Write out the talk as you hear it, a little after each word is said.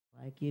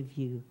I give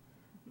you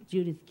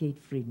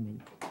Judith-Kate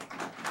Friedman.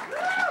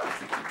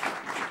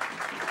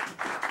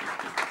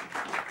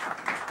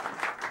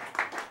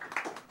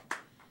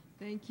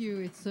 Thank you.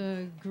 It's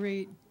a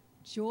great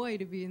joy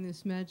to be in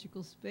this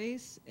magical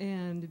space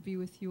and to be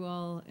with you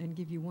all and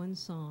give you one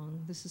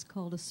song. This is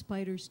called A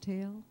Spider's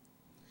Tale,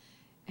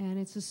 and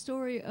it's a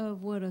story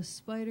of what a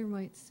spider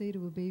might say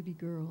to a baby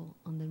girl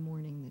on the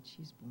morning that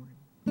she's born.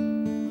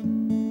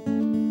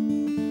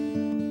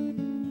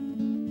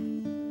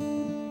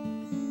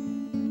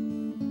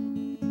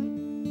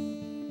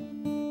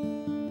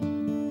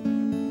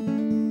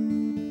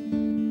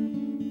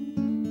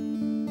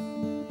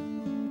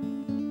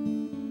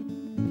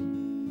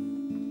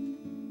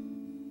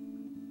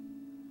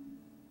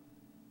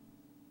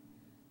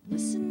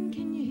 Listen,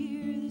 can you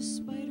hear this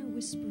spider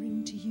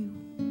whispering to you?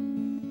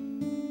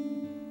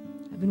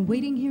 I've been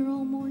waiting here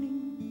all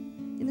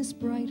morning in this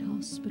bright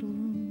hospital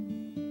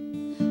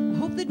room. I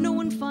hope that no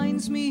one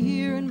finds me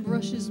here and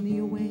brushes me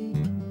away,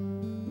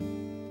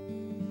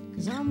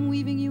 'cause I'm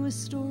weaving you a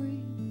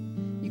story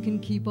you can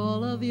keep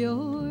all of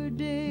your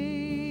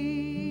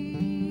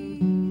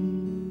days.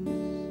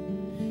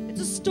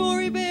 It's a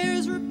story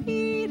bears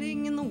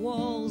repeating in the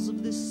walls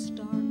of this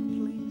stark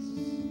place.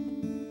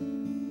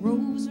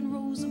 Rows and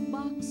rows of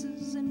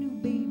boxes and new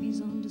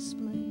babies on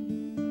display.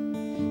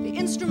 The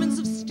instruments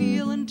of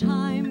steel and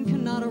time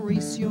cannot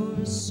erase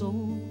your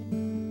soul.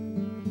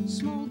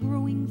 Small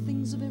growing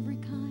things of every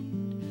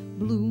kind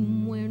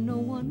bloom where no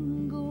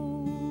one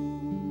goes.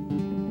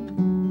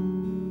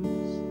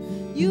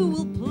 You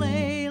will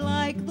play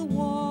like the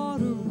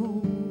water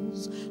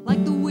rolls,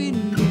 like the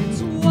wind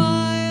gets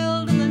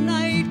wild and the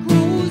night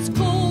grows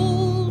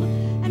cold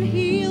and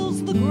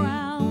heals the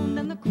ground,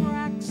 and the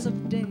cracks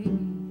of day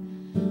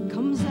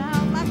comes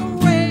out like a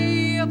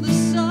ray of the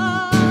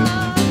sun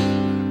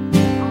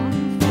on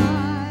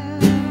fire.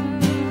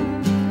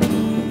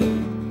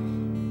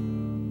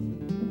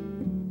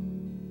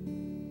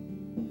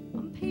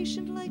 I'm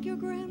patient like your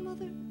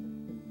grandmother.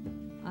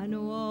 I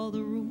know all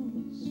the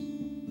rules.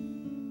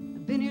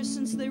 I've been here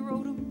since they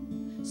wrote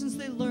them, since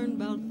they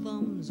learned about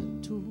thumbs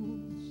and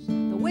tools.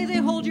 The way they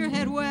hold your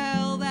head,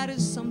 well, that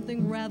is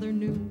something rather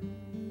new.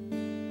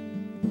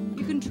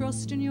 You can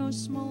trust in your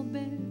small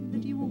bed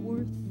that you were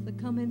worth the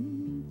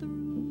coming through.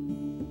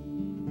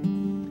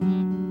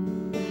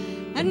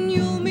 And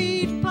you'll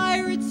meet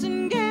pirates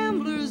and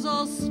gamblers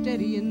all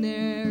steady in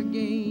their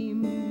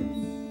game.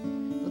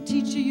 They'll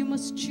teach you you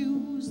must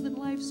choose, that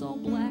life's all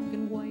black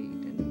and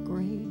white and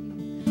gray.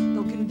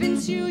 They'll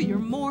convince you you're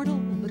mortal,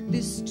 but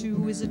this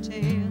too is a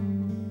tale.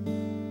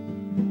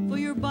 For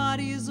your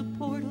body is a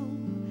portal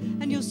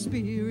and your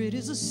spirit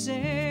is a sail.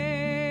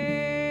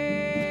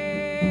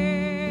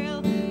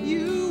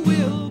 You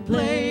will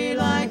play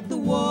like the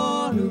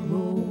water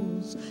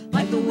rolls,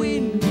 like the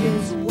wind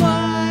gets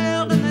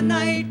wild and the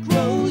night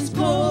grows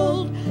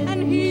cold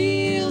and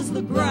heals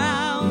the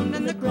ground,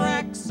 and the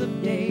cracks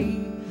of day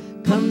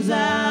comes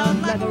out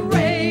like a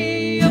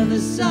ray of the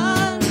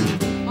sun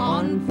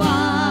on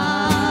fire.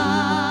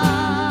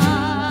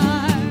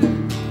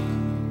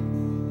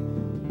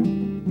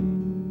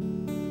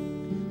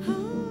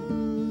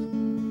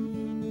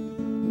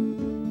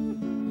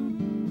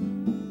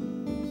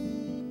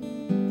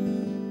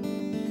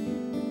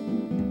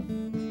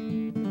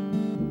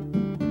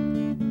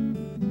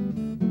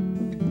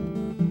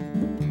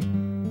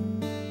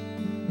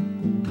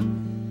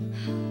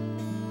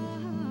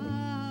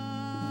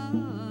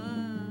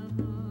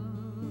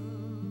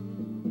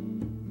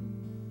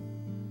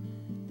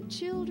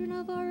 Children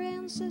of our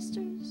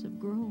ancestors have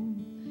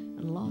grown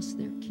and lost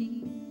their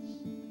keys,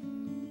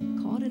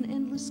 caught in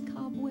endless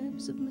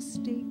cobwebs of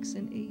mistakes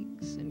and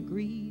aches and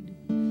greed.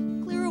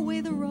 Clear away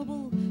the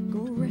rubble, go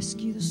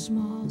rescue the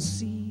small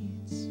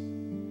seeds.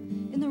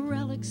 In the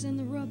relics and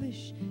the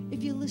rubbish,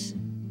 if you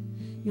listen,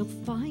 you'll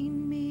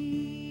find me.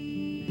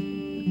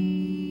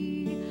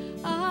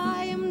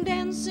 I am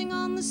dancing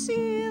on the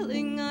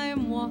ceiling, I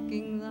am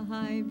walking the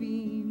high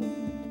beam.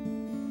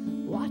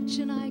 Watch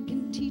and I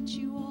can teach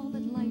you all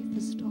that life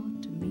has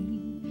taught to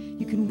me.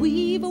 You can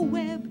weave a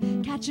web,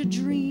 catch a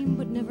dream,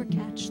 but never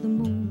catch the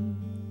moon.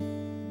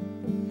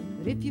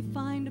 But if you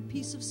find a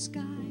piece of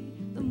sky,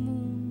 the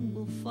moon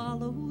will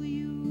follow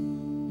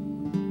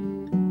you.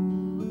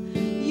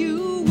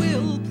 You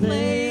will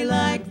play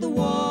like the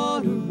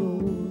water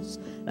rolls,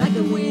 like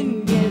the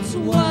wind gets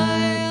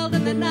wild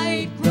and the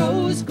night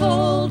grows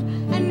cold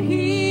and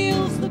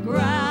heals the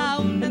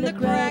ground, and the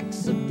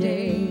cracks of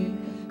day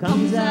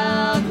comes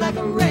out like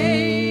a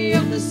ray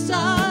of the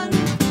sun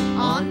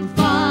on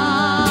fire.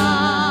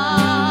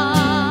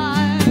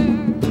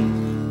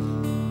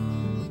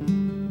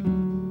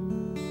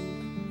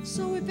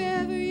 So if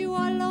ever you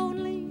are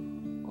lonely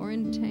or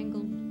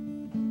entangled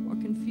or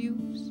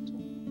confused,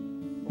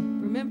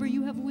 remember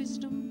you have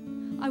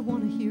wisdom. I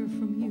want to hear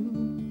from you.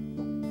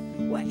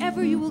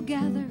 Wherever you will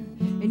gather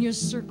in your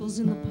circles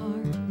in the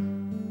park,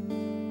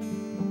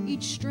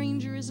 each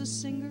stranger is a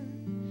singer.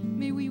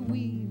 May we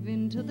weave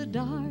into the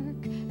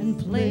dark and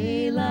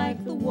play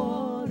like the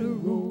water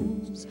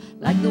rolls,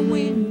 like the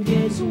wind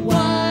gets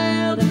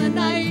wild and the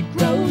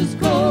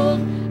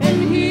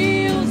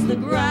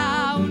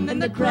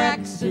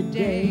cracks of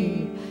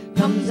day,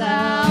 comes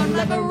out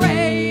like a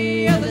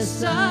ray of the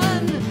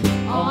sun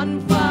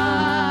on fire.